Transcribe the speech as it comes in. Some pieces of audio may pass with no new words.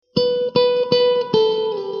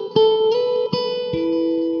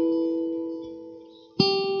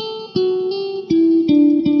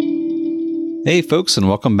Hey folks, and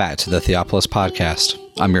welcome back to the Theopolis Podcast.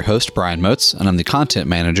 I'm your host, Brian Motes, and I'm the content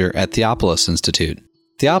manager at Theopolis Institute.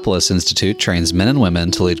 Theopolis Institute trains men and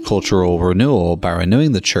women to lead cultural renewal by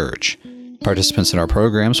renewing the church. Participants in our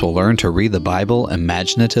programs will learn to read the Bible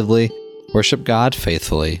imaginatively, worship God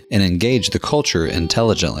faithfully, and engage the culture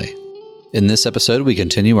intelligently. In this episode, we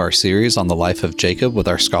continue our series on the life of Jacob with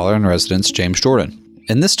our scholar-in-residence, James Jordan.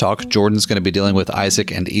 In this talk, Jordan's going to be dealing with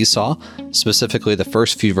Isaac and Esau, specifically the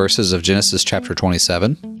first few verses of Genesis chapter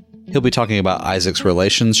 27. He'll be talking about Isaac's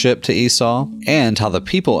relationship to Esau and how the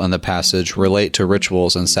people in the passage relate to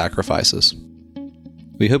rituals and sacrifices.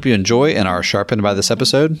 We hope you enjoy and are sharpened by this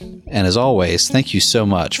episode, and as always, thank you so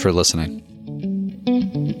much for listening.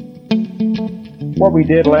 What we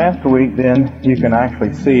did last week, then, you can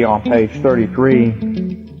actually see on page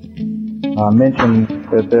 33, mentioned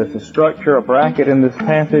that there's a structure, a bracket in this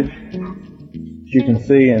passage. You can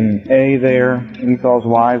see in A there, Esau's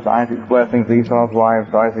wives, Isaac's blessings, Esau's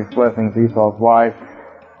wives, Isaac's blessings, Esau's wives.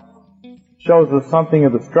 Shows us something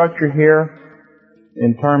of the structure here.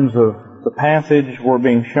 In terms of the passage, we're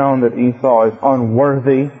being shown that Esau is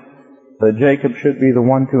unworthy, that Jacob should be the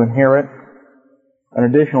one to inherit. An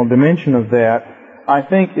additional dimension of that, I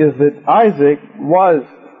think, is that Isaac was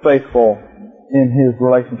faithful in his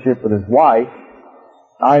relationship with his wife.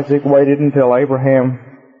 Isaac waited until Abraham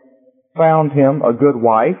found him a good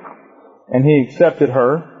wife, and he accepted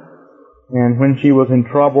her. And when she was in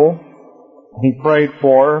trouble, he prayed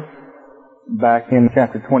for her. Back in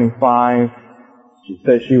chapter 25, she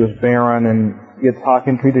says she was barren, and Yitzhak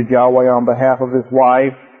entreated Yahweh on behalf of his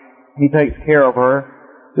wife. He takes care of her.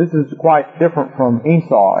 This is quite different from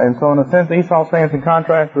Esau, and so in a sense Esau stands in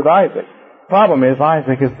contrast with Isaac. Problem is,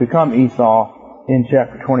 Isaac has become Esau in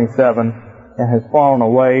chapter 27 and has fallen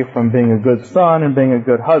away from being a good son and being a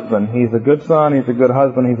good husband. He's a good son, he's a good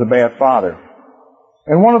husband, he's a bad father.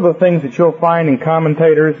 And one of the things that you'll find in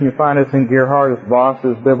commentators, and you find this in Gerhardus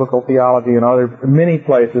Voss's Biblical Theology and many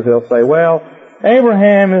places, they'll say, well,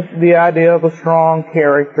 Abraham is the idea of a strong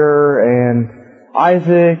character, and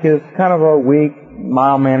Isaac is kind of a weak,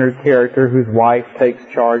 mild-mannered character whose wife takes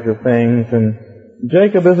charge of things, and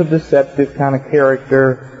Jacob is a deceptive kind of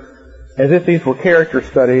character, as if these were character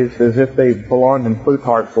studies, as if they belonged in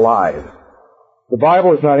Plutarch's Lives. The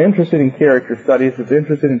Bible is not interested in character studies, it's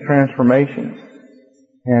interested in transformations.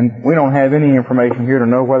 And we don't have any information here to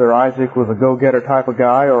know whether Isaac was a go-getter type of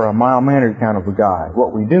guy or a mild-mannered kind of a guy.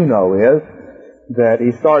 What we do know is that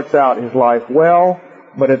he starts out his life well,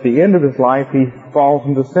 but at the end of his life he falls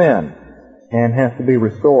into sin and has to be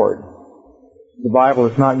restored. The Bible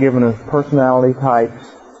has not given us personality types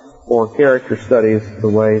or character studies the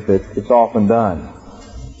way that it's often done.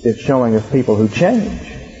 It's showing us people who change,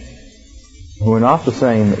 who are not the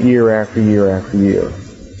same year after year after year,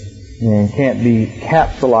 and can't be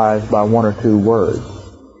capsulized by one or two words.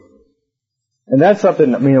 And that's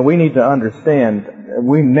something we need to understand.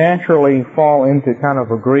 We naturally fall into kind of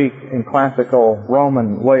a Greek and classical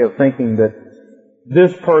Roman way of thinking that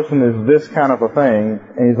this person is this kind of a thing,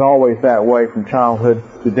 and he's always that way from childhood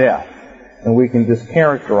to death. And we can just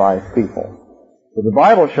characterize people. But the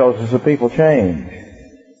Bible shows us that people change.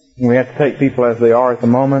 And we have to take people as they are at the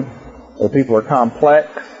moment. The people are complex,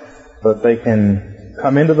 but they can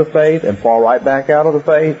come into the faith and fall right back out of the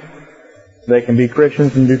faith. They can be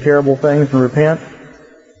Christians and do terrible things and repent.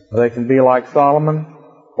 They can be like Solomon,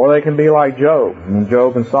 or they can be like Job. And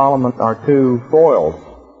Job and Solomon are two foils.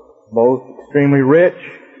 Both extremely rich.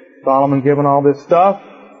 Solomon given all this stuff,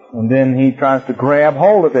 and then he tries to grab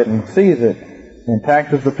hold of it and seize it and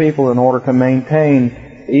taxes the people in order to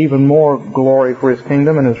maintain even more glory for his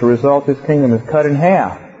kingdom, and as a result his kingdom is cut in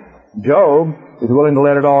half. Job is willing to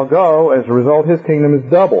let it all go. As a result his kingdom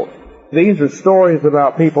is doubled. These are stories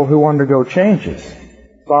about people who undergo changes.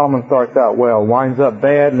 Solomon starts out well, winds up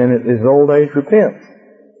bad, and then at his old age repents.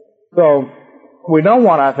 So we don't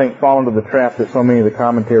want, I think, fall into the trap that so many of the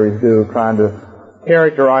commentaries do, trying to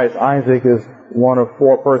characterize Isaac as one of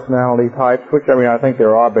four personality types, which, I think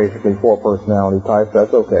there are basically four personality types,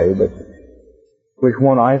 that's okay, but which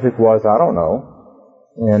one Isaac was, I don't know.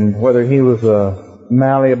 And whether he was a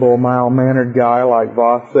malleable, mild-mannered guy like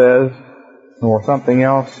Voss says, or something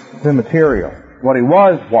else, it's immaterial. What he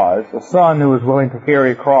was a son who was willing to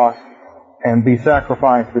carry a cross and be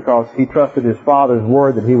sacrificed because he trusted his father's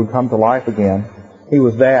word that he would come to life again. He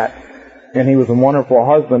was that. And he was a wonderful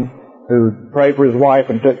husband who prayed for his wife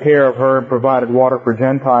and took care of her and provided water for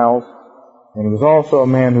Gentiles. And he was also a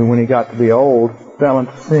man who, when he got to be old, fell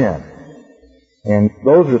into sin. And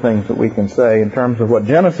those are things that we can say in terms of what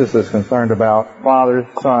Genesis is concerned about. Fathers,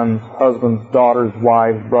 sons, husbands, daughters,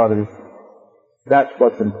 wives, brothers. That's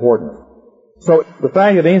what's important. So the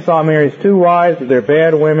fact that Esau marries two wives, that they're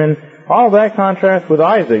bad women, all that contrasts with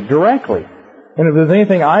Isaac directly. And if there's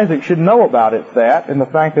anything Isaac should know about, it's that. And the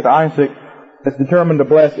fact that Isaac is determined to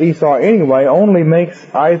bless Esau anyway only makes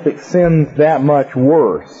Isaac's sins that much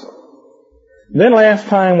worse. Then last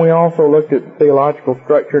time we also looked at theological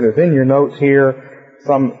structure, and it's in your notes here,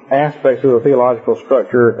 some aspects of the theological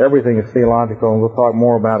structure. Everything is theological, and we'll talk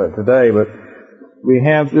more about it today. But we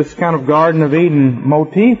have this kind of Garden of Eden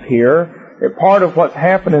motif here. Part of what's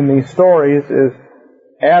happened in these stories is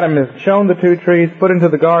Adam is shown the two trees, put into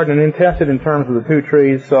the garden, and then tested in terms of the two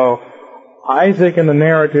trees. So Isaac in the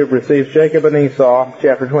narrative receives Jacob and Esau,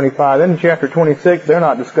 chapter 25. Then in chapter 26, they're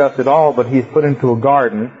not discussed at all, but he's put into a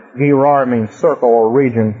garden. Gerar means circle or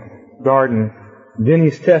region, garden. Then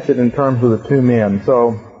he's tested in terms of the two men.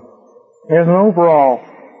 So there's an overall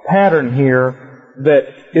pattern here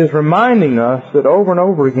that is reminding us that over and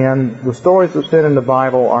over again, the stories of sin in the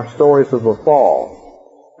Bible are stories of a fall.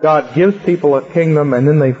 God gives people a kingdom and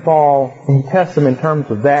then they fall, and He tests them in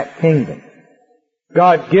terms of that kingdom.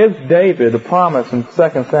 God gives David a promise in 2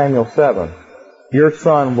 Samuel 7. Your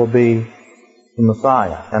son will be the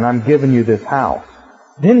Messiah, and I'm giving you this house.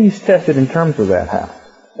 Then he's tested in terms of that house,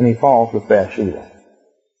 and he falls with Bathsheba.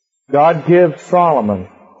 God gives Solomon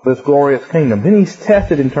this glorious kingdom. Then he's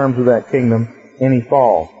tested in terms of that kingdom, and he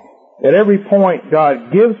falls. At every point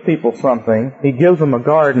God gives people something, He gives them a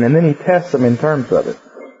garden, and then He tests them in terms of it.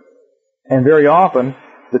 And very often,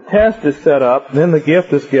 the test is set up, then the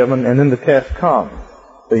gift is given, and then the test comes.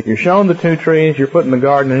 So you're shown the two trees, you're put in the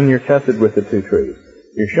garden, and then you're tested with the two trees.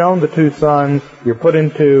 You're shown the two sons, you're put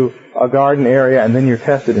into a garden area, and then you're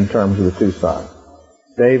tested in terms of the two sons.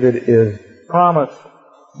 David is promised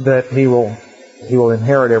that he will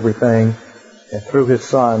inherit everything through his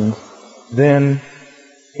sons. Then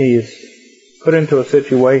he's put into a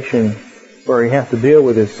situation where he has to deal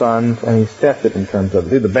with his sons, and he's tested in terms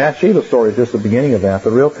of it. The Bathsheba story is just the beginning of that.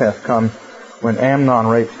 The real test comes when Amnon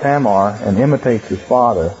rapes Tamar and imitates his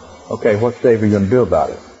father. Okay, what's David going to do about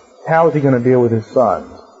it? How is he going to deal with his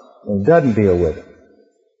sons? He doesn't deal with it.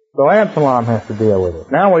 So Absalom has to deal with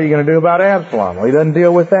it. Now what are you going to do about Absalom? Well, he doesn't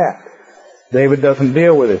deal with that. David doesn't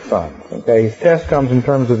deal with his sons. Okay, his test comes in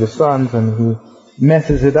terms of his sons, and he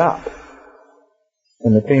messes it up.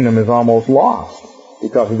 And the kingdom is almost lost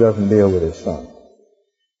because he doesn't deal with his son.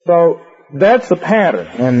 So that's the pattern,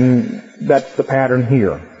 and that's the pattern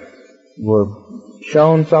here. We're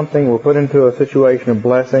shown something, we're put into a situation of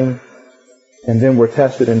blessing, and then we're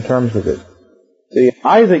tested in terms of it. See,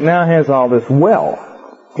 Isaac now has all this wealth.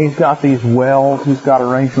 He's got these wells, he's got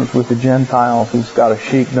arrangements with the Gentiles, he's got a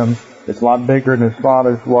sheepdom that's a lot bigger than his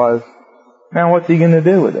father's was. Now what's he going to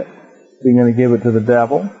do with it? Is he going to give it to the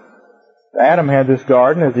devil? Adam had this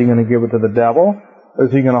garden. Is he going to give it to the devil? Or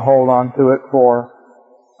is he going to hold on to it for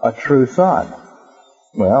a true son?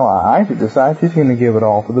 Well, Isaac decides he's going to give it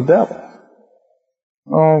all to the devil.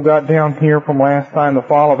 Oh, got down here from last time. The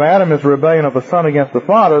fall of Adam is a rebellion of a son against the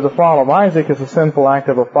father. The fall of Isaac is a sinful act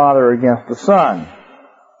of a father against the son.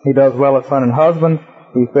 He does well as son and husband.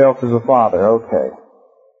 He fails as a father. Okay.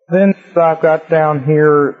 Then I've got down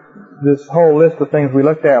here this whole list of things we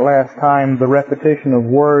looked at last time, the repetition of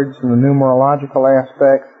words and the numerological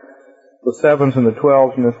aspects, the 7s and the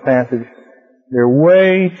 12s in this passage. They're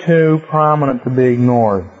way too prominent to be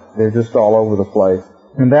ignored. They're just all over the place.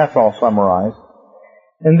 And that's all summarized.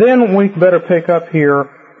 And then we better pick up here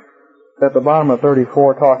at the bottom of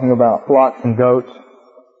 34 talking about flocks and goats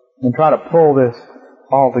and try to pull this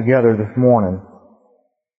all together this morning.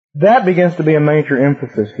 That begins to be a major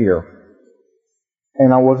emphasis here.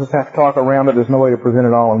 And I will just have to talk around it. There's no way to present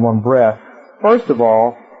it all in one breath. First of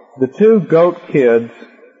all, the two goat kids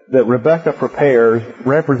that Rebekah prepares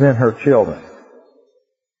represent her children.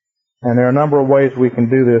 And there are a number of ways we can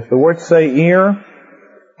do this. The word Seir,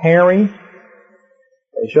 hairy,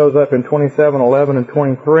 it shows up in 27, 11, and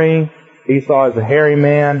 23. Esau is a hairy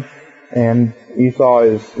man, and his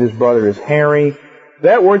brother is hairy.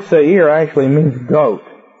 That word Seir actually means goat.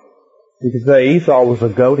 You could say Esau was a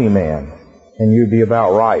goaty man, and you'd be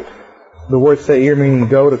about right. The word Seir meaning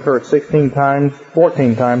goat occurs 14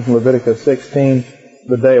 times in Leviticus 16,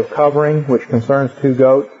 the day of covering, which concerns two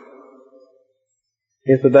goats.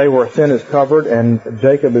 It's the day where sin is covered, and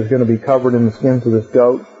Jacob is going to be covered in the skins of this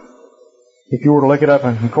goat. If you were to look it up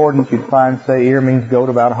in concordance, you'd find Seir means goat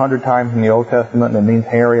about 100 times in the Old Testament, and it means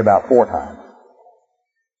hairy about 4 times.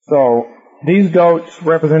 So, these goats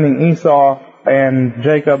representing Esau and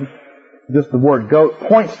Jacob, just the word goat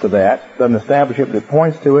points to that. Doesn't establish it, but it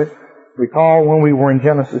points to it. Recall when we were in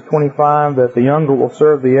Genesis 25 that the younger will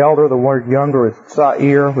serve the elder. The word younger is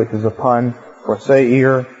Sa'ir, which is a pun for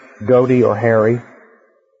Seir, goaty or hairy.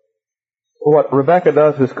 what Rebekah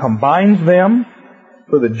does is combines them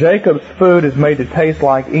so that Jacob's food is made to taste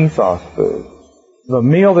like Esau's food. The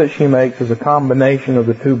meal that she makes is a combination of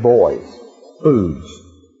the two boys' foods.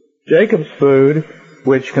 Jacob's food,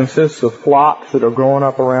 which consists of flocks that are growing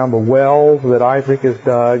up around the wells that Isaac has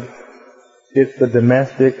dug, it's the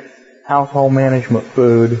domestic household management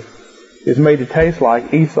food, is made to taste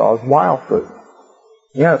like Esau's wild food.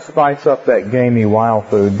 You gotta spice up that gamey wild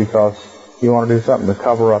food because you want to do something to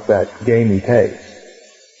cover up that gamey taste.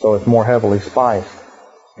 So it's more heavily spiced.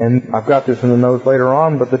 And I've got this in the notes later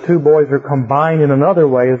on, but the two boys are combined in another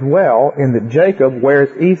way as well, in that Jacob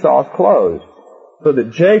wears Esau's clothes. So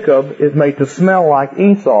that Jacob is made to smell like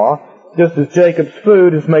Esau, just as Jacob's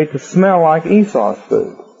food is made to smell like Esau's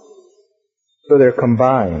food. So they're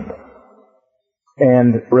combined.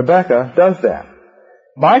 And Rebekah does that.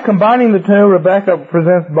 By combining the two, Rebekah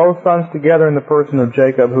presents both sons together in the person of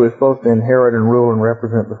Jacob, who is supposed to inherit and rule and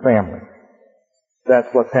represent the family. That's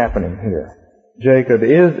what's happening here. Jacob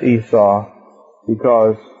is Esau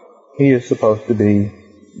because he is supposed to be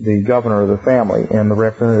the governor of the family and the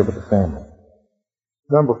representative of the family.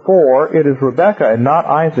 Number 4, it is Rebekah and not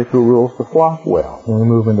Isaac who rules the flock well, when we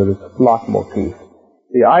move into this flock motif.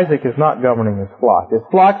 See, Isaac is not governing his flock. His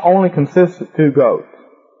flock only consists of 2 goats.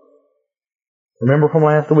 Remember from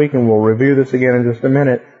last week, and we'll review this again in just a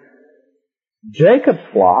minute, Jacob's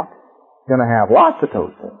flock is going to have lots of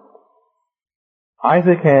goats in it.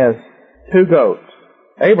 Isaac has 2 goats.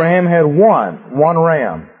 Abraham had one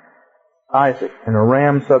ram, Isaac, and a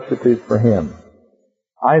ram substitutes for him.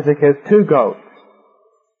 Isaac has 2 goats,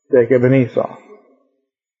 Jacob and Esau.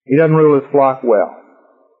 He doesn't rule his flock well.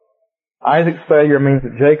 Isaac's failure means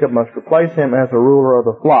that Jacob must replace him as a ruler of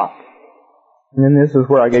the flock. And then this is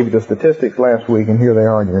where I gave you the statistics last week, and here they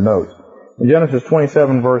are in your notes. In Genesis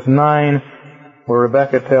 27, verse 9, where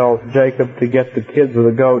Rebekah tells Jacob to get the kids of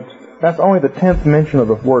the goats, that's only the 10th mention of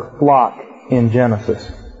the word flock in Genesis.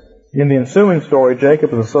 In the ensuing story,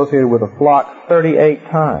 Jacob is associated with a flock 38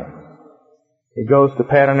 times. He goes to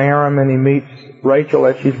Paddan Aram and he meets Rachel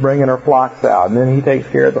as she's bringing her flocks out, and then he takes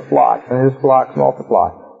care of the flocks, and his flocks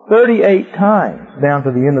multiply. 38 times, down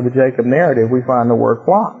to the end of the Jacob narrative, we find the word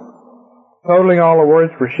flock. Totaling all the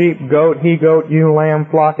words for sheep, goat, he-goat, ewe, lamb,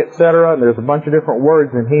 flock, etc., and there's a bunch of different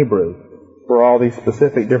words in Hebrew for all these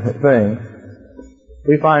specific different things.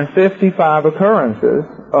 We find 55 occurrences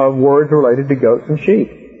of words related to goats and sheep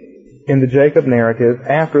in the Jacob narrative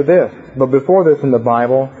after this. But before this in the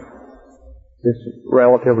Bible, it's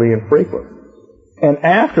relatively infrequent. And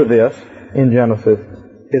after this, in Genesis,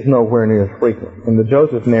 is nowhere near as frequent. In the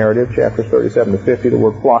Joseph narrative, chapters 37 to 50, the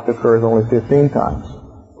word flock occurs only 15 times.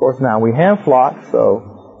 Of course, now we have flocks,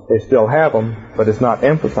 so they still have them, but it's not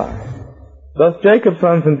emphasized. Thus, Jacob's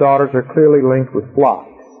sons and daughters are clearly linked with flocks.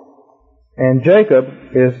 And Jacob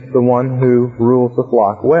is the one who rules the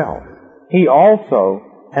flock well. He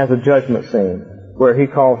also has a judgment scene where he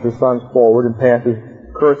calls his sons forward and passes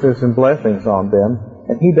curses and blessings on them,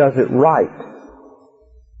 and he does it right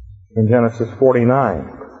in Genesis 49,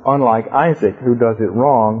 unlike Isaac, who does it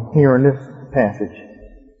wrong here in this passage,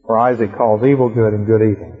 where Isaac calls evil good and good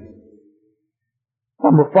evil.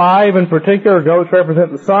 Number 5, in particular, goats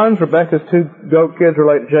represent the sons. Rebekah's 2 goat kids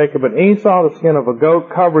relate to Jacob and Esau. The skin of a goat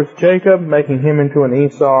covers Jacob, making him into an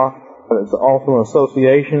Esau, but it's also an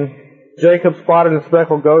association. Jacob's spotted and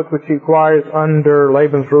speckled goats, which he acquires under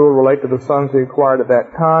Laban's rule, relate to the sons he acquired at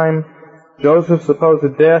that time. Joseph's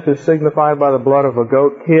supposed death is signified by the blood of a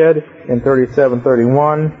goat kid in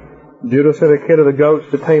 37:31. Judah sent a kid of the goats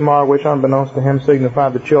to Tamar, which unbeknownst to him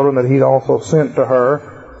signified the children that he'd also sent to her.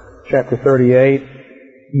 Chapter 38.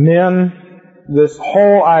 Men, this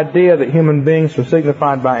whole idea that human beings are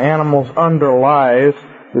signified by animals underlies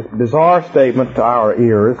this bizarre statement to our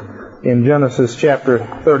ears in Genesis chapter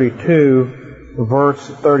 32, verse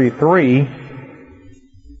 33.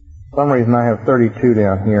 For some reason I have 32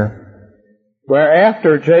 down here. Where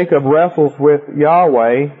after Jacob wrestles with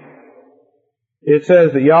Yahweh, it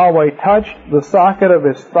says that Yahweh touched the socket of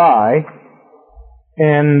his thigh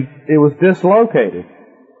and it was dislocated.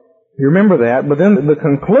 You remember that, but then the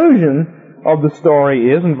conclusion of the story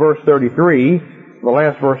is in verse 33, the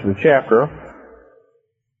last verse of the chapter.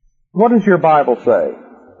 What does your Bible say?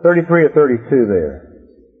 33 or 32 there.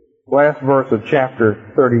 Last verse of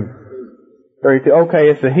chapter 32. Okay,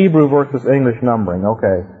 it's the Hebrew versus English numbering.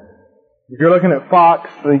 Okay. If you're looking at Fox,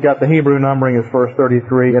 you got the Hebrew numbering is verse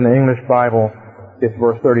 33. In the English Bible, it's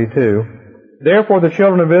verse 32. Therefore the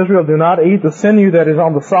children of Israel do not eat the sinew that is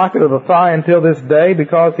on the socket of the thigh until this day,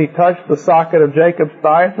 because he touched the socket of Jacob's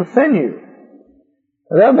thigh as the sinew.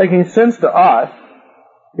 Now, that doesn't make any sense to us,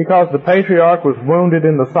 because the patriarch was wounded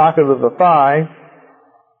in the socket of the thigh,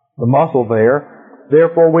 the muscle there.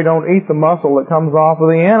 Therefore, we don't eat the muscle that comes off of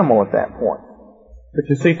the animal at that point. But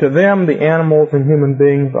you see, to them, the animals and human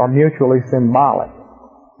beings are mutually symbolic.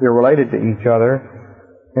 They're related to each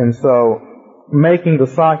other. And so, making the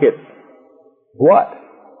socket what?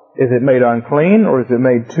 Is it made unclean or is it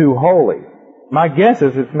made too holy? My guess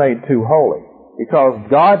is it's made too holy. Because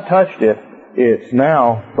God touched it, it's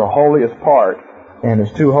now the holiest part, and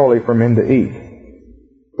it's too holy for men to eat.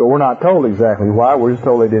 So we're not told exactly why, we're just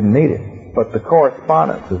told they didn't eat it. But the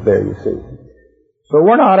correspondence is there, you see. So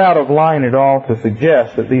we're not out of line at all to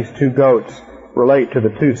suggest that these two goats relate to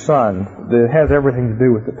the two sons. It has everything to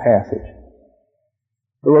do with the passage.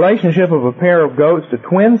 The relationship of a pair of goats to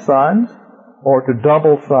twin sons, or to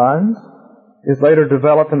double sons, is later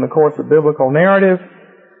developed in the course of biblical narrative.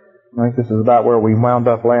 I think this is about where we wound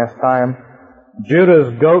up last time.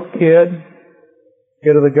 Judah's goat kid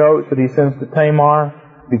of the goats that he sends to Tamar,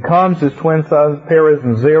 becomes his twin sons Perez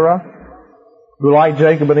and Zerah, who, like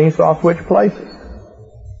Jacob and Esau, switch places.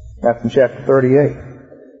 That's in chapter 38.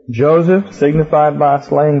 Joseph, signified by a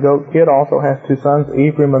slain goat kid, also has two sons,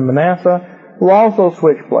 Ephraim and Manasseh, who also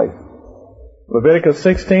switch places. Leviticus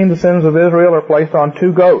 16, the sins of Israel are placed on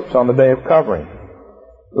two goats on the day of covering.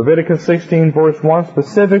 Leviticus 16 verse 1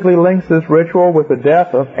 specifically links this ritual with the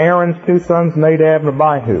death of Aaron's two sons, Nadab and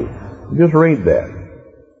Abihu. Just read that.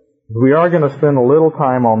 We are going to spend a little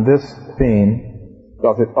time on this theme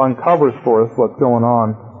because it uncovers for us what's going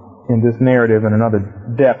on in this narrative in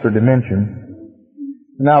another depth or dimension.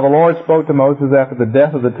 Now the Lord spoke to Moses after the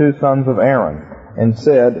death of the two sons of Aaron and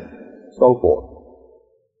said, so forth.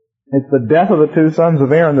 It's the death of the two sons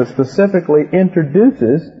of Aaron that specifically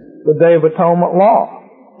introduces the Day of Atonement law.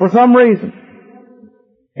 For some reason.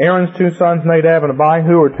 Aaron's two sons, Nadab and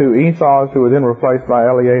Abihu, were two Esau's who were then replaced by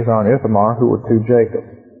Eleazar and Ithamar, who were two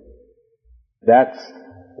Jacob's. That's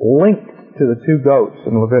linked to the two goats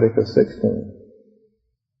in Leviticus 16.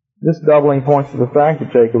 This doubling points to the fact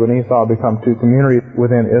that Jacob and Esau become two communities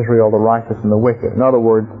within Israel, the righteous and the wicked. In other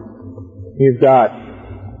words, you've got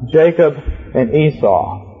Jacob and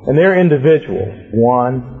Esau, and they're individuals,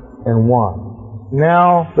 one and one.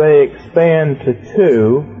 Now they expand to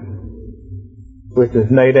two, which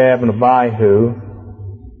is Nadab and Abihu,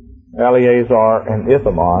 Eleazar and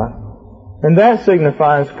Ithamar, and that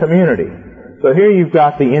signifies community. So here you've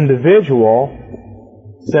got the individual,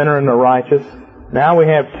 sinner and the righteous. Now we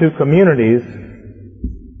have two communities,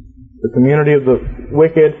 the community of the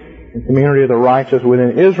wicked and the community of the righteous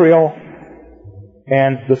within Israel.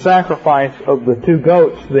 And the sacrifice of the two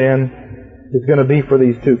goats then is going to be for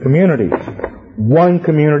these two communities. One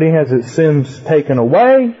community has its sins taken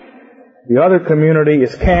away, the other community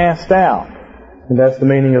is cast out. And that's the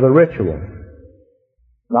meaning of the ritual.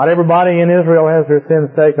 Not everybody in Israel has their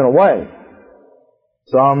sins taken away.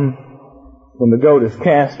 Some, when the goat is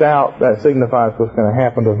cast out, that signifies what's going to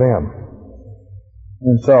happen to them.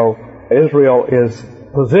 And so Israel is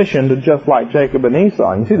positioned just like Jacob and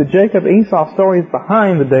Esau. You see, the Jacob-Esau story is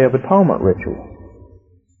behind the Day of Atonement ritual.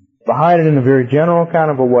 Behind it in a very general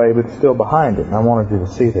kind of a way, but still behind it. And I wanted you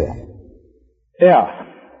to see that. Yeah.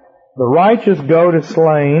 The righteous goat is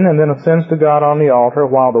slain and then ascends to God on the altar,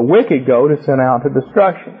 while the wicked goat is sent out to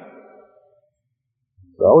destruction.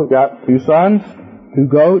 So we've got two sons, two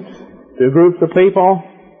goats, two groups of people.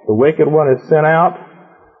 The wicked one is sent out.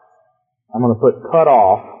 I'm going to put cut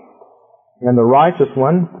off. And the righteous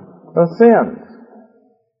one ascends.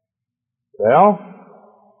 Well,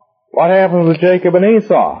 what happens with Jacob and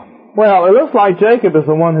Esau? Well, it looks like Jacob is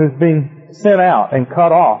the one who's being sent out and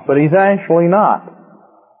cut off, but he's actually not.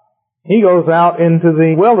 He goes out into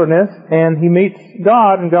the wilderness and he meets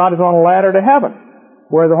God, and God is on a ladder to heaven,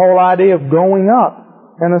 where the whole idea of going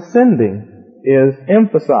up and ascending is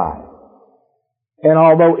emphasized. And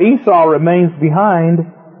although Esau remains behind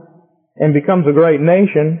and becomes a great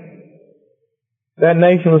nation, that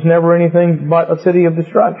nation was never anything but a city of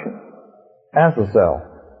destruction, Azazel.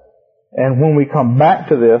 And when we come back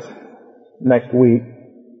to this next week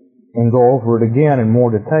and go over it again in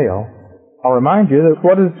more detail, I'll remind you that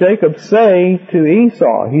what does Jacob say to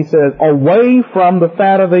Esau? He says, away from the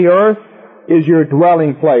fat of the earth is your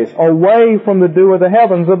dwelling place, away from the dew of the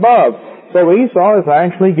heavens above. So Esau is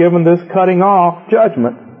actually given this cutting off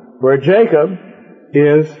judgment, where Jacob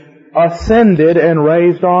is ascended and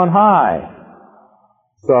raised on high.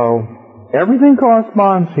 So everything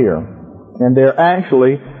corresponds here, and there are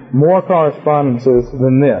actually more correspondences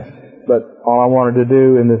than this. But all I wanted to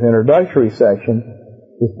do in this introductory section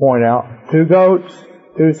is point out two goats,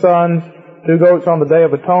 two sons, two goats on the Day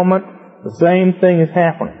of Atonement. The same thing is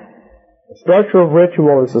happening. The structure of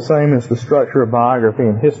ritual is the same as the structure of biography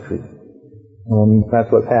and history. And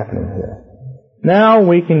that's what's happening here. Now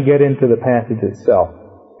we can get into the passage itself.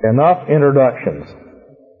 Enough introductions.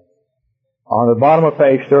 On the bottom of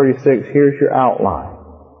page 36, here's your outline,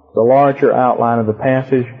 the larger outline of the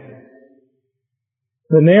passage.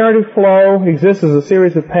 The narrative flow exists as a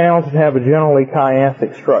series of panels that have a generally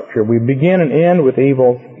chiastic structure. We begin and end with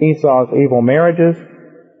Esau's evil marriages.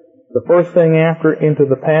 The first thing after into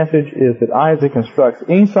the passage is that Isaac instructs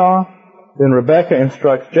Esau, then Rebekah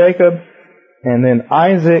instructs Jacob, and then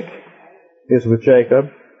Isaac is with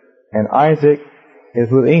Jacob, and Isaac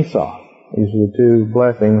is with Esau. These are the two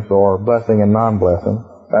blessings, or blessing and non-blessing.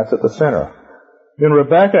 That's at the center. Then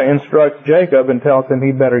Rebekah instructs Jacob and tells him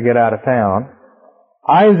he'd better get out of town.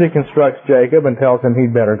 Isaac instructs Jacob and tells him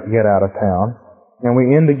he'd better get out of town. And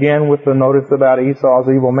we end again with the notice about Esau's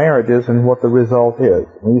evil marriages and what the result is.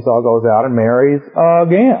 Esau goes out and marries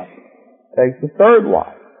again. Takes the third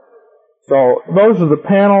wife. So those are the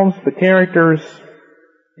panels. The characters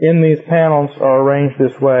in these panels are arranged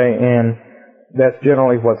this way, and that's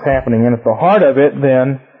generally what's happening. And at the heart of it,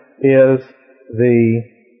 then, is the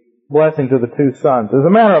blessing to the two sons. As a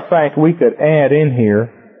matter of fact, we could add in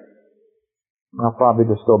here, I'll probably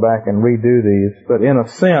just go back and redo these, but in a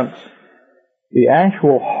sense, the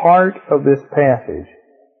actual heart of this passage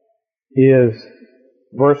is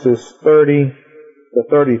verses 30 to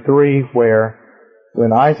 33, where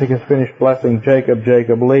when Isaac has finished blessing Jacob,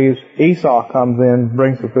 Jacob leaves. Esau comes in,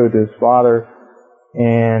 brings the food to his father,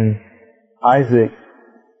 and Isaac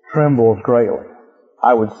trembles greatly.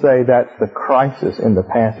 I would say that's the crisis in the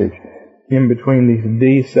passage. In between these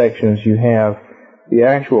D sections, you have the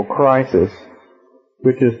actual crisis,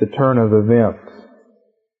 which is the turn of events.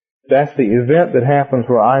 That's the event that happens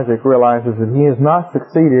where Isaac realizes that he has not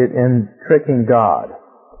succeeded in tricking God.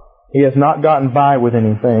 He has not gotten by with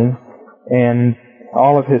anything, and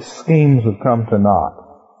all of his schemes have come to naught.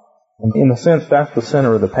 And in a sense, that's the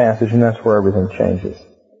center of the passage, and that's where everything changes.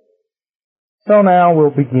 So now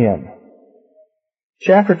we'll begin.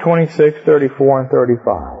 Chapter 26, 34 and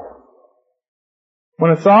 35.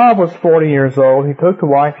 When Esau was 40 years old, he took to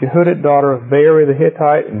wife Jehudit, daughter of Beeri the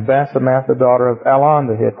Hittite, and Basemath, the daughter of Elon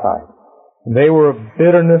the Hittite. And they were of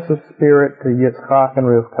bitterness of spirit to Yitzchak and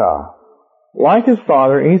Rivkah. Like his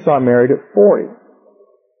father, Esau married at 40.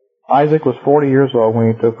 Isaac was 40 years old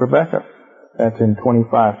when he took Rebekah. That's in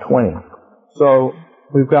 25:20. So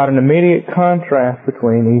we've got an immediate contrast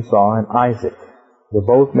between Esau and Isaac. They're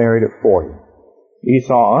both married at 40.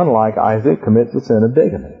 Esau, unlike Isaac, commits the sin of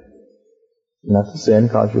bigamy. And that's a sin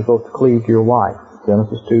because you're supposed to cleave to your wife.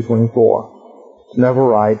 Genesis 2:24. It's never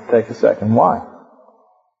right to take a second wife.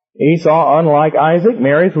 Esau, unlike Isaac,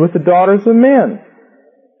 marries with the daughters of men.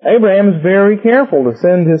 Abraham is very careful to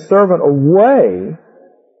send his servant away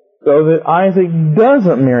so that Isaac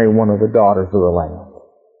doesn't marry one of the daughters of the land.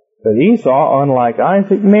 But Esau, unlike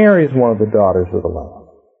Isaac, marries one of the daughters of the land.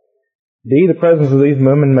 D, the presence of these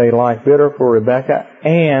women made life bitter for Rebekah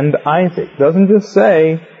and Isaac. It doesn't just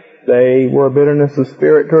say they were a bitterness of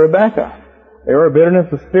spirit to Rebekah. They were a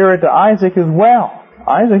bitterness of spirit to Isaac as well.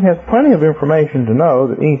 Isaac has plenty of information to know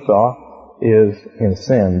that Esau is in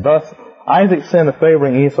sin. Thus, Isaac's sin of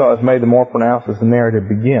favoring Esau is made the more pronounced as the narrative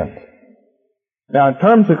begins. Now, in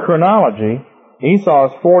terms of chronology, Esau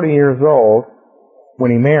is 40 years old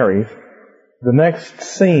when he marries. The next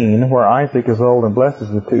scene, where Isaac is old and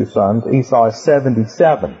blesses the two sons, Esau is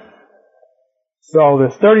 77. So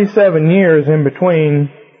there's 37 years in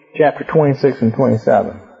between chapter 26 and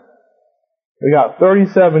 27. We got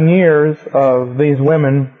 37 years of these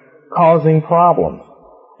women causing problems.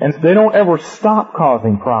 And they don't ever stop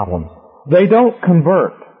causing problems. They don't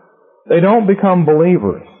convert. They don't become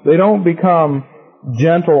believers. They don't become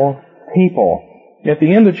gentle people. At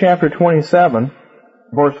the end of chapter 27,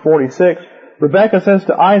 verse 46, Rebekah says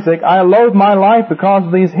to Isaac, I loathe my life because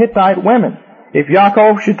of these Hittite women. If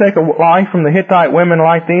Yaakov should take a wife from the Hittite women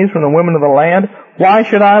like these, from the women of the land, why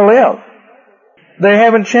should I live? They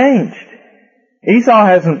haven't changed. Esau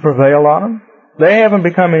hasn't prevailed on them. They haven't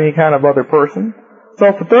become any kind of other person.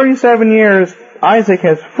 So for 37 years, Isaac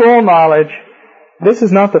has full knowledge. This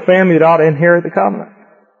is not the family that ought to inherit the covenant.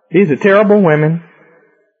 These are terrible women.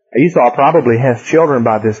 Esau probably has children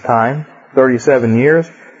by this time, 37 years.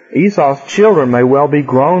 Esau's children may well be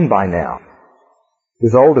grown by now.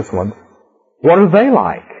 His oldest ones. What are they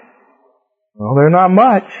like? Well, they're not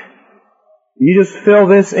much. You just fill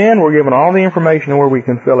this in. We're given all the information where we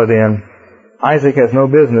can fill it in. Isaac has no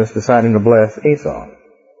business deciding to bless Esau.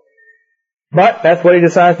 But that's what he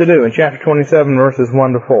decides to do in chapter 27, verses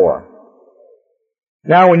 1 to 4.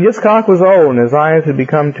 Now when Yitzchak was old and his eyes had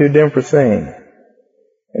become too dim for seeing,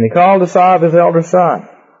 and he called Esau, his elder son,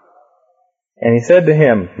 and he said to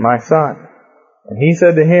him, my son. And he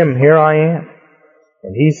said to him, here I am.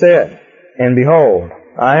 And he said, And behold,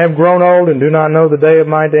 I have grown old and do not know the day of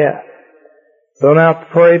my death. So now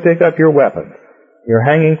pray, pick up your weapons, your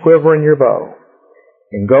hanging quiver and your bow,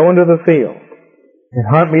 and go into the field, and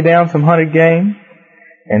hunt me down some hunted game,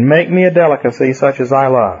 and make me a delicacy such as I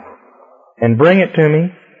love, and bring it to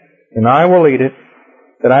me, and I will eat it,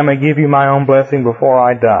 that I may give you my own blessing before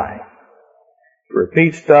I die.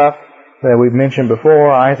 Repeat stuff that we've mentioned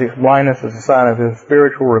before. Isaac's blindness is a sign of his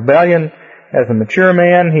spiritual rebellion. As a mature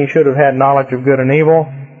man, he should have had knowledge of good and evil,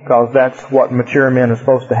 because that's what mature men are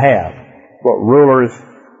supposed to have, what rulers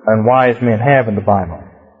and wise men have in the Bible.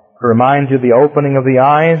 To remind you, the opening of the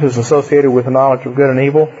eyes is associated with the knowledge of good and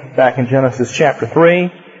evil. Back in Genesis chapter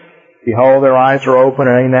 3, behold, their eyes are open,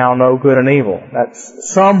 and they now know good and evil.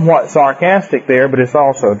 That's somewhat sarcastic there, but it's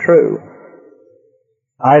also true.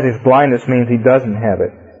 Isaac's blindness means he doesn't have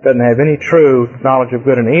it. Doesn't have any true knowledge of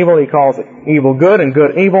good and evil. He calls it evil good and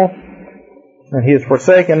good evil, and he has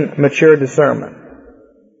forsaken mature discernment.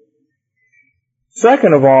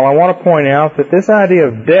 Second of all, I want to point out that this idea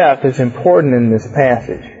of death is important in this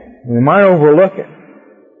passage. We might overlook it.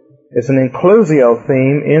 It's an inclusio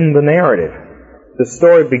theme in the narrative. The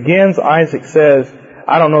story begins, Isaac says,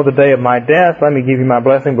 I don't know the day of my death, let me give you my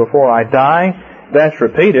blessing before I die. That's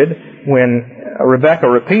repeated when Rebekah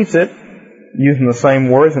repeats it, using the same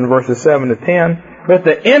words in verses 7 to 10. But at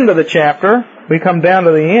the end of the chapter, we come down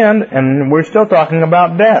to the end, and we're still talking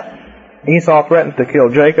about death. Esau threatens to kill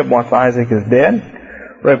Jacob once Isaac is dead.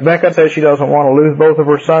 Rebekah says she doesn't want to lose both of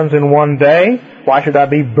her sons in one day. Why should I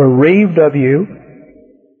be bereaved of you?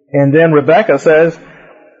 And then Rebekah says,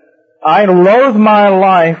 I loathe my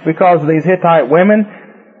life because of these Hittite women.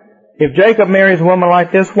 If Jacob marries a woman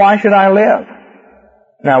like this, why should I live?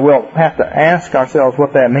 Now we'll have to ask ourselves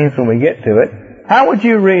what that means when we get to it. How would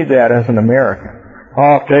you read that as an American?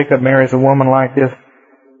 Oh, if Jacob marries a woman like this.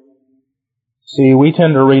 See, we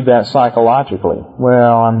tend to read that psychologically.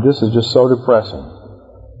 Well, this is just so depressing.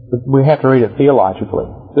 But we have to read it theologically.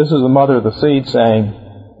 This is the mother of the seed saying,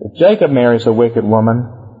 if Jacob marries a wicked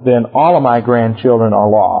woman, then all of my grandchildren are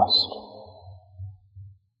lost.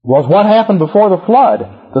 Was what happened before the flood.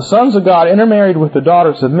 The sons of God intermarried with the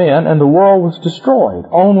daughters of men, and the world was destroyed.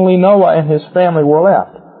 Only Noah and his family were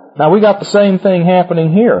left. Now we got the same thing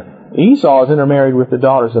happening here. Esau is intermarried with the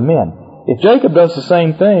daughters of men. If Jacob does the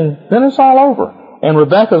same thing, then it's all over. And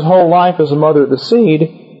Rebekah's whole life as a mother of the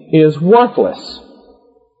seed is worthless.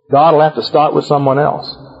 God will have to start with someone else.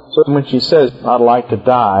 So when she says, I'd like to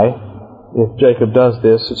die if Jacob does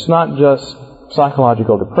this, it's not just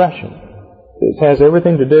psychological depression. It has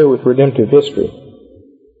everything to do with redemptive history.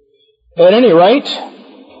 At any rate,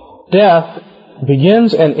 death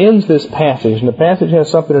begins and ends this passage, and the passage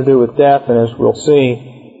has something to do with death, and as we'll see,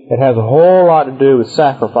 it has a whole lot to do with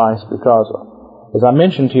sacrifice because, as I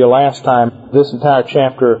mentioned to you last time, this entire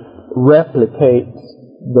chapter replicates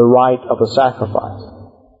the rite of a sacrifice.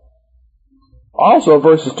 Also,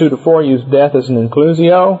 verses 2 to 4 use death as an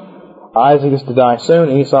inclusio. Isaac is to die soon.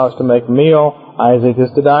 Esau is to make a meal. Isaac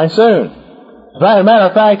is to die soon. As a matter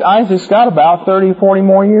of fact, Isaac's got about 30, 40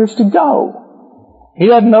 more years to go. He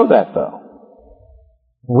doesn't know that, though.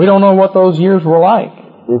 We don't know what those years were like.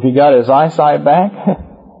 If he got his eyesight back,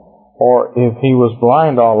 or if he was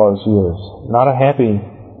blind all those years. Not a happy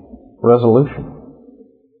resolution.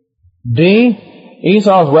 D,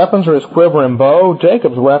 Esau's weapons are his quiver and bow.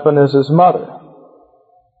 Jacob's weapon is his mother.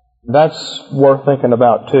 That's worth thinking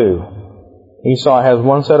about too. Esau has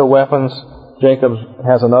one set of weapons, Jacob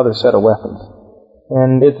has another set of weapons.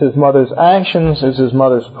 And it's his mother's actions, it's his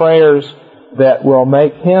mother's prayers that will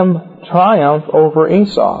make him triumph over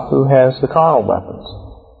Esau, who has the carnal weapons.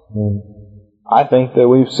 I think that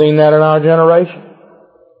we've seen that in our generation.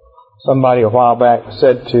 Somebody a while back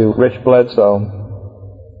said to Rich Bledsoe,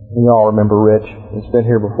 you all remember Rich, he's been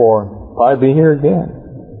here before, probably be here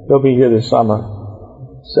again. He'll be here this summer.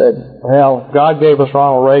 Said, well, God gave us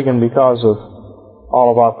Ronald Reagan because of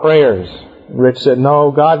all of our prayers. Rich said,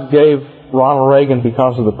 no, God gave Ronald Reagan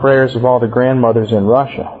because of the prayers of all the grandmothers in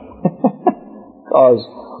Russia. Because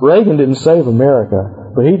Reagan didn't save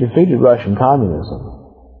America, but he defeated Russian communism.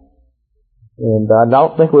 And I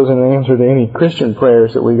don't think it was an answer to any Christian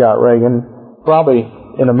prayers that we got Reagan. Probably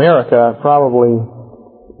in America, probably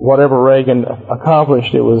whatever Reagan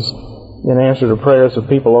accomplished, it was in answer to prayers of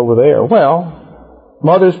people over there. Well,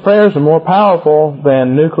 mother's prayers are more powerful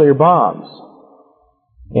than nuclear bombs.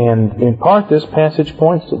 And in part, this passage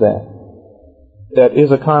points to that. That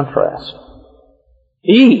is a contrast.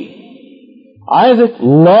 E. Isaac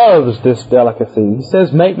loves this delicacy. He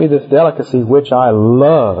says, make me this delicacy which I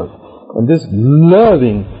love. And this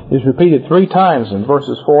loving is repeated 3 times in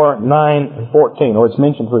verses 4, 9, and 14, or it's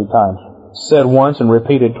mentioned 3 times. said once and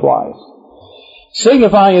repeated twice.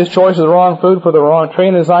 Signifying his choice of the wrong food for the wrong tree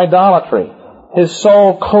is idolatry. His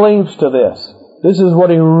soul cleaves to this. This is what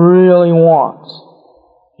he really wants.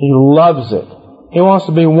 He loves it. He wants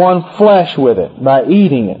to be one flesh with it by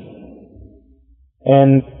eating it.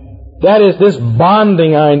 And that is this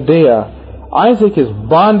bonding idea. Isaac is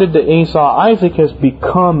bonded to Esau. Isaac has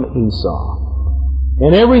become Esau.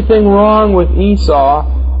 And everything wrong with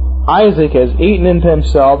Esau, Isaac has eaten into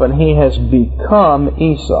himself and he has become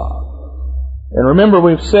Esau. And remember,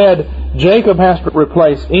 we've said Jacob has to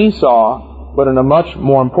replace Esau, but in a much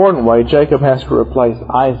more important way, Jacob has to replace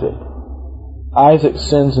Isaac. Isaac's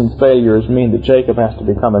sins and failures mean that Jacob has to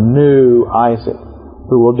become a new Isaac,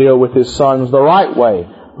 who will deal with his sons the right way,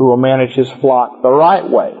 who will manage his flock the right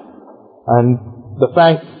way. And the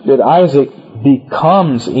fact that Isaac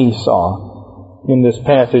becomes Esau in this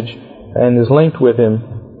passage and is linked with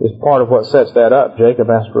him is part of what sets that up. Jacob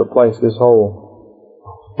has to replace this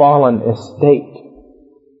whole fallen estate.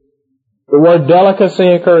 The word delicacy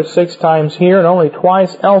occurs 6 times here and only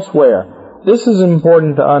twice elsewhere. This is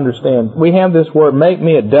important to understand. We have this word, make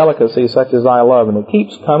me a delicacy such as I love, and it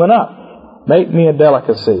keeps coming up. Make me a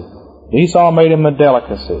delicacy. Esau made him a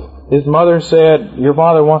delicacy. His mother said, your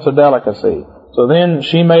father wants a delicacy. So then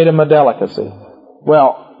she made him a delicacy.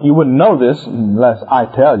 Well, you wouldn't know this unless I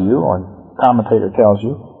tell you, or a commentator tells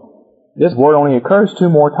you. This word only occurs 2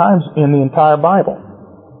 more times in the entire Bible.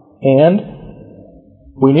 And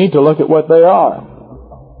we need to look at what they are.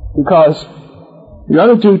 Because the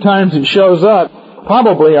other 2 times it shows up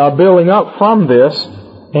probably are building up from this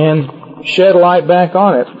and shed light back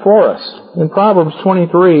on it for us. In Proverbs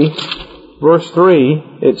 23, verse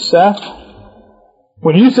 3, it saith,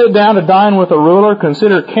 when you sit down to dine with a ruler,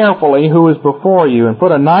 consider carefully who is before you, and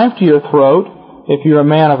put a knife to your throat if you're a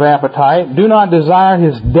man of appetite. Do not desire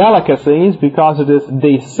his delicacies, because it is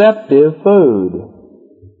deceptive food.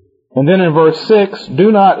 And then in verse 6,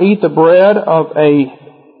 do not eat the bread of a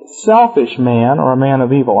selfish man, or a man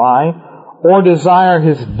of evil eye, or desire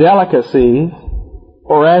his delicacies,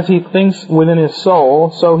 for as he thinks within his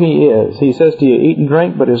soul, so he is. He says to you, eat and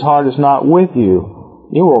drink, but his heart is not with you.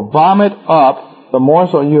 You will vomit up the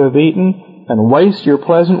morsel you have eaten, and waste your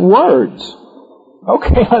pleasant words.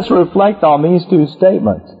 Okay, let's reflect on these 2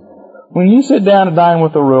 statements. When you sit down to dine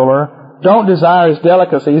with the ruler, don't desire his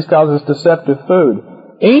delicacies, because it's deceptive food.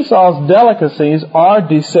 Esau's delicacies are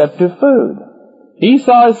deceptive food.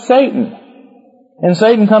 Esau is Satan. And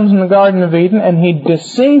Satan comes in the Garden of Eden and he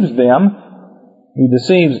deceives them. He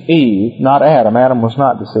deceives Eve, not Adam. Adam was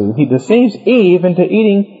not deceived. He deceives Eve into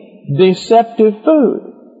eating deceptive food.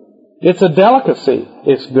 It's a delicacy.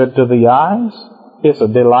 It's good to the eyes. It's a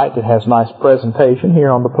delight that has nice presentation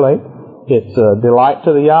here on the plate. It's a delight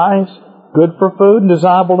to the eyes, good for food, and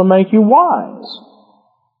desirable to make you wise.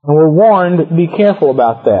 And we're warned, be careful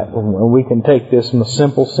about that. We can take this in a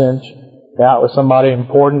simple sense. Out with somebody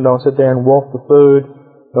important, don't sit there and wolf the food.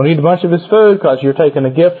 Don't eat a bunch of his food because you're taking a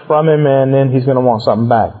gift from him and then he's going to want something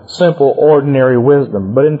back. Simple, ordinary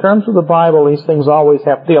wisdom. But in terms of the Bible, these things always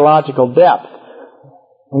have theological depth.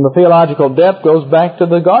 And the theological depth goes back to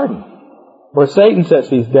the garden, where Satan sets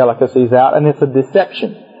these delicacies out, and it's a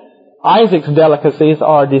deception. Isaac's delicacies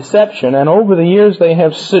are a deception, and over the years they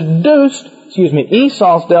have seduced,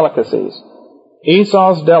 Esau's delicacies.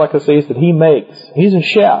 Esau's delicacies that he makes. He's a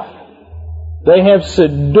chef. They have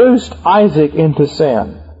seduced Isaac into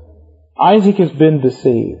sin. Isaac has been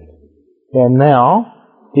deceived. And now,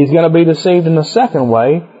 he's going to be deceived in the second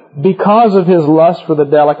way. Because of his lust for the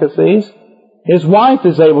delicacies, his wife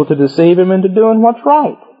is able to deceive him into doing what's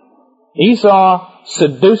right. Esau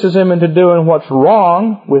seduces him into doing what's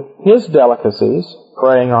wrong with his delicacies,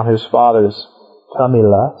 preying on his father's tummy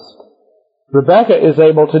lust. Rebekah is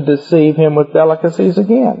able to deceive him with delicacies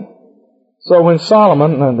again. So when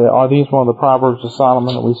Solomon, are these one of the Proverbs of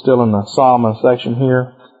Solomon? Are we still in the Solomon section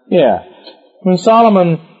here? Yeah. When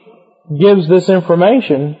Solomon gives this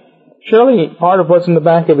information, surely part of what's in the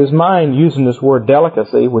back of his mind using this word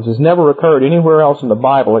delicacy, which has never occurred anywhere else in the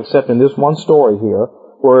Bible except in this one story here,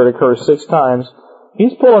 where it occurs 6 times,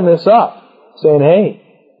 he's pulling this up, saying, hey,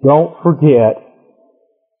 don't forget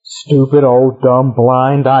stupid, old, dumb,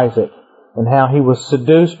 blind Isaac and how he was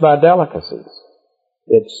seduced by delicacies.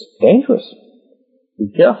 It's dangerous.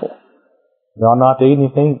 Be careful. You ought not to eat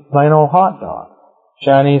anything plain old hot dog.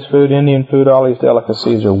 Chinese food, Indian food, all these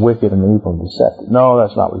delicacies are wicked and evil and deceptive. No,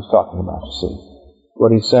 that's not what he's talking about, you see.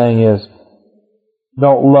 What he's saying is,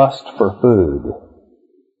 don't lust for food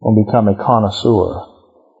and become a connoisseur.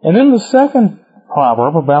 And then the second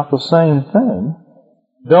proverb about the same thing,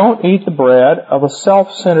 don't eat the bread of a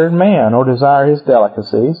self-centered man or desire his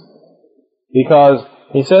delicacies, because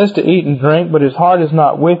He says to eat and drink, but his heart is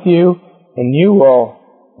not with you, and you will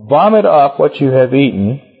vomit up what you have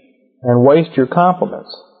eaten and waste your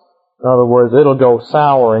compliments. In other words, it'll go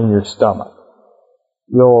sour in your stomach.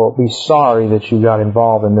 You'll be sorry that you got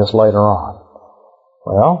involved in this later on.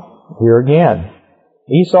 Well, here again,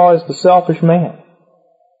 Esau is the selfish man.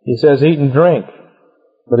 He says eat and drink,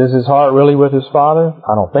 but is his heart really with his father?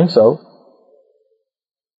 I don't think so.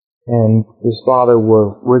 And his father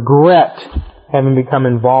will regret having become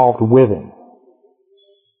involved with him.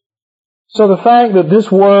 So the fact that this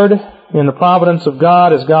word in the providence of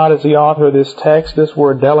God, as God is the author of this text, this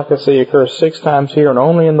word delicacy occurs 6 times here and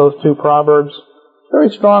only in those 2 proverbs, very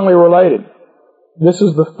strongly related. This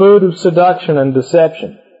is the food of seduction and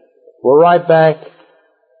deception. We're right back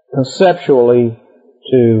conceptually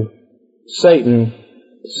to Satan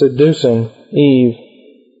seducing Eve,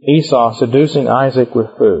 Esau seducing Isaac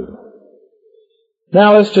with food.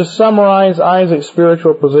 Now let's just summarize Isaac's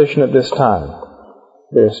spiritual position at this time.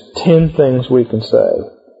 There's 10 things we can say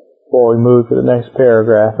before we move to the next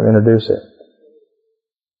paragraph and introduce it.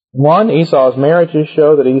 1, Esau's marriages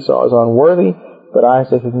show that Esau is unworthy, but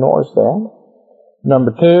Isaac ignores that.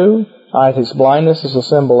 Number 2, Isaac's blindness is a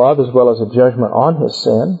symbol of as well as a judgment on his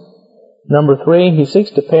sin. Number 3, he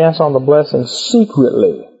seeks to pass on the blessing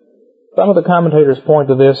secretly. Some of the commentators point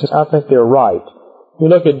to this, and I think they're right. If you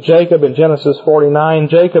look at Jacob in Genesis 49,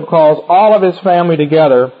 Jacob calls all of his family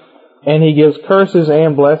together, and he gives curses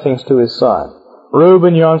and blessings to his son.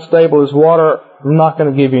 Reuben, you're unstable as water, I'm not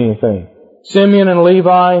going to give you anything. Simeon and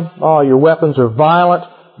Levi, oh, your weapons are violent,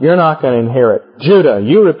 you're not going to inherit. Judah,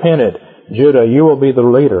 you repented. Judah, you will be the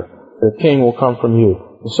leader. The king will come from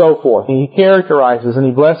you. And so forth. And he characterizes and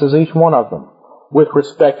he blesses each one of them with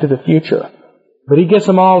respect to the future. But he gets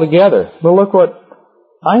them all together. But look what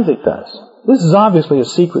Isaac does. This is obviously a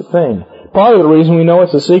secret thing. Part of the reason we know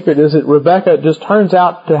it's a secret is that Rebekah just turns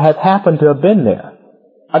out to have happened to have been there.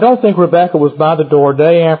 I don't think Rebekah was by the door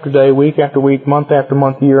day after day, week after week, month after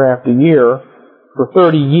month, year after year, for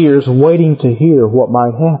 30 years waiting to hear what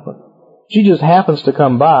might happen. She just happens to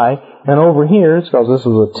come by and overhears, because this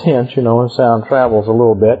was a tent, and sound travels a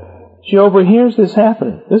little bit, she overhears this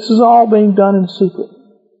happening. This is all being done in secret.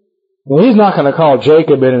 Well, he's not going to call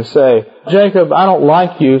Jacob in and say, Jacob, I don't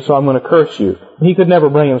like you, so I'm going to curse you. He could never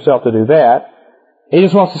bring himself to do that. He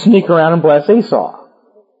just wants to sneak around and bless Esau.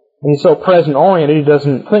 And he's so present-oriented, he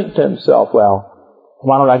doesn't think to himself, well,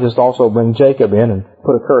 why don't I just also bring Jacob in and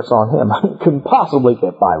put a curse on him? I couldn't possibly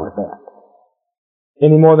get by with that.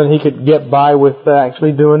 Any more than he could get by with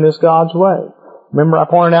actually doing this God's way. Remember, I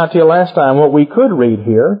pointed out to you last time what we could read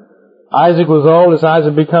here. Isaac was old, his eyes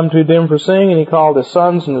had become too dim for seeing, and he called his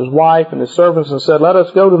sons and his wife and his servants and said, let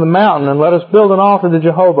us go to the mountain and let us build an altar to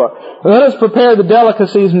Jehovah. And let us prepare the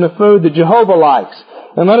delicacies and the food that Jehovah likes.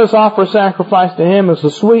 And let us offer sacrifice to him as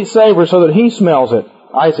a sweet savor so that he smells it.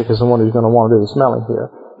 Isaac is the one who's going to want to do the smelling here.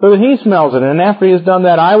 So that he smells it. And after he has done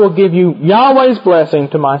that, I will give you Yahweh's blessing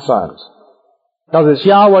to my sons. Because it's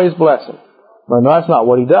Yahweh's blessing. But no, that's not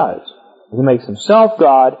what he does. He makes himself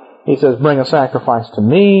God. He says, bring a sacrifice to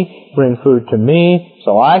me, bring food to me,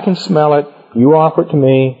 so I can smell it. You offer it to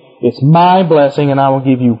me. It's my blessing, and I will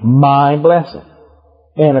give you my blessing.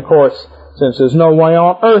 And of course, since there's no way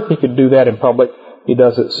on earth he could do that in public, he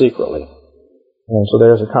does it secretly. And so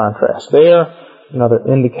there's a contrast there. Another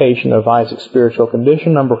indication of Isaac's spiritual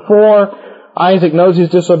condition. Number 4, Isaac knows he's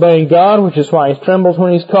disobeying God, which is why he trembles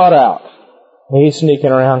when he's caught out. He's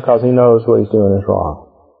sneaking around because he knows what he's doing is wrong.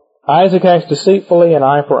 Isaac acts deceitfully, and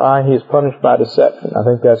eye for eye, he is punished by deception. I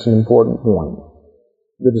think that's an important point.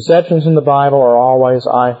 The deceptions in the Bible are always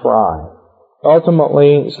eye for eye.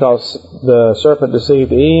 Ultimately, it's because the serpent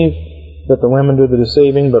deceived Eve that the women do the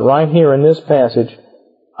deceiving, but right here in this passage,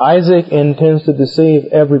 Isaac intends to deceive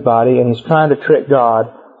everybody, and he's trying to trick God,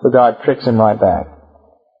 but God tricks him right back.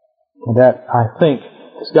 And that, I think,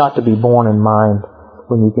 has got to be borne in mind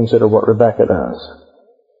when you consider what Rebekah does.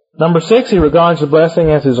 Number 6, he regards the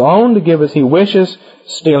blessing as his own to give as he wishes,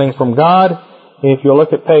 stealing from God. If you'll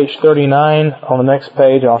look at page 39 on the next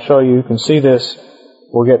page, I'll show you. You can see this.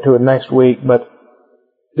 We'll get to it next week. But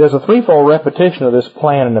there's a threefold repetition of this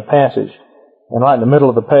plan in the passage. And right in the middle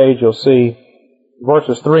of the page, you'll see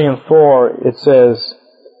verses 3 and 4, it says,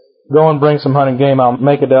 go and bring some hunting game. I'll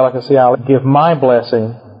make a delicacy. I'll give my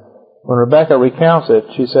blessing. When Rebekah recounts it,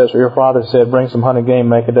 she says, your father said, bring some hunting game,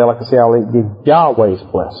 make a delicacy, I'll give Yahweh's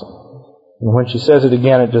blessing. And when she says it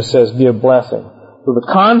again, it just says, give blessing. So the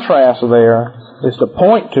contrast there is to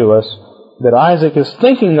point to us that Isaac is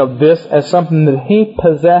thinking of this as something that he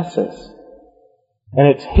possesses. And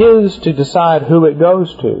it's his to decide who it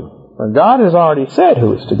goes to. And God has already said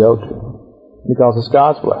who it's to go to, because it's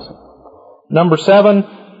God's blessing. Number 7,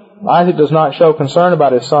 Isaac does not show concern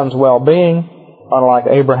about his son's well-being. Unlike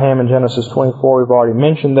Abraham in Genesis 24, we've already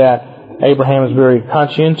mentioned that. Abraham is very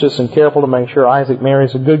conscientious and careful to make sure Isaac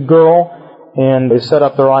marries a good girl and is set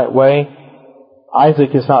up the right way.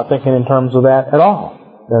 Isaac is not thinking in terms of that at all.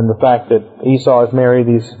 And the fact that Esau has married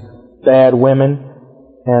these bad women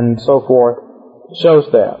and so forth shows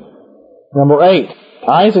that. Number 8,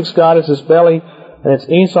 Isaac's God is his belly, and it's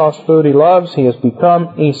Esau's food he loves. He has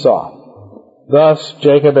become Esau. Thus,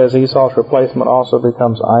 Jacob as Esau's replacement also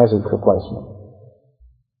becomes Isaac's replacement.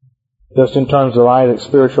 Just in terms of Isaac's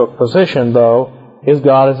spiritual position, though, his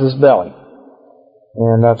God is his belly.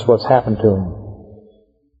 And that's what's happened to him.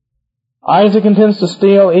 Isaac intends to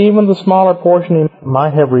steal even the smaller portion he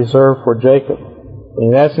might have reserved for Jacob.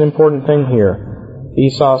 And that's an important thing here.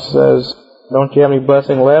 Esau says, don't you have any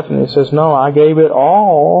blessing left? And he says, no, I gave it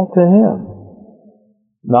all to him.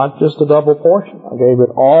 Not just a double portion. I gave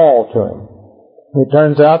it all to him. It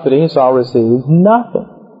turns out that Esau receives nothing.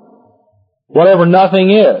 Whatever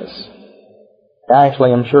nothing is.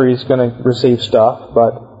 Actually, I'm sure he's going to receive stuff,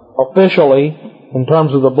 but officially, in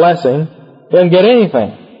terms of the blessing, he doesn't get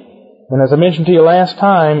anything. And as I mentioned to you last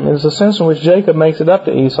time, there's a sense in which Jacob makes it up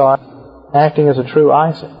to Esau, acting as a true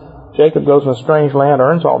Isaac. Jacob goes in a strange land,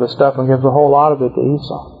 earns all this stuff, and gives a whole lot of it to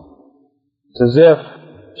Esau. It's as if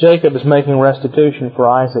Jacob is making restitution for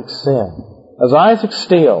Isaac's sin. As Isaac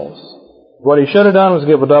steals, what he should have done was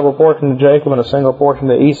give a double portion to Jacob and a single portion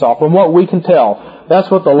to Esau. From what we can tell, that's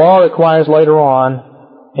what the law requires later on,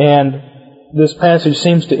 and this passage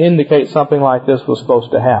seems to indicate something like this was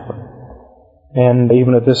supposed to happen. And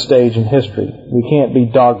even at this stage in history, we can't be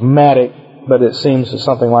dogmatic, but it seems that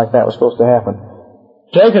something like that was supposed to happen.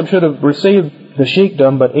 Jacob should have received the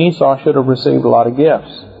sheikdom, but Esau should have received a lot of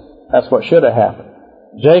gifts. That's what should have happened.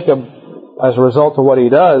 Jacob, as a result of what he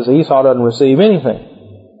does, Esau doesn't receive anything.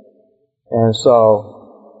 And so,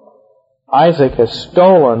 Isaac has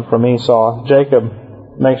stolen from Esau. Jacob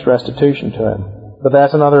makes restitution to him. But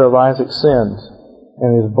that's another of Isaac's sins.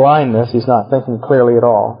 In his blindness, he's not thinking clearly at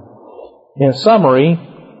all. In summary,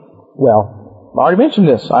 well, I already mentioned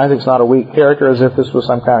this. Isaac's not a weak character, as if this was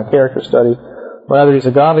some kind of character study. Rather, he's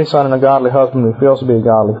a godly son and a godly husband who fails to be a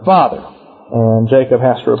godly father. And Jacob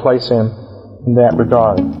has to replace him in that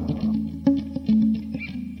regard.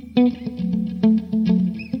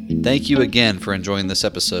 Thank you again for enjoying this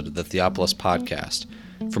episode of the Theopolis Podcast.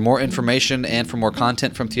 For more information and for more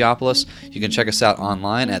content from Theopolis, you can check us out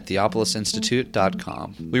online at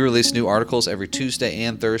theopolisinstitute.com. We release new articles every Tuesday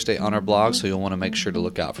and Thursday on our blog, so you'll want to make sure to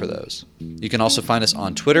look out for those. You can also find us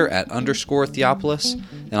on Twitter at _Theopolis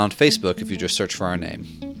and on Facebook if you just search for our name.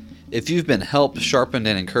 If you've been helped, sharpened,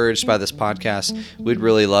 and encouraged by this podcast, we'd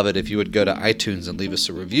really love it if you would go to iTunes and leave us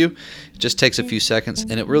a review. It just takes a few seconds,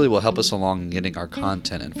 and it really will help us along in getting our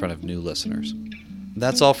content in front of new listeners.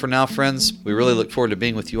 That's all for now, friends. We really look forward to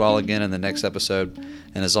being with you all again in the next episode.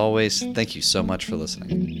 And as always, thank you so much for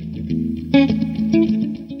listening.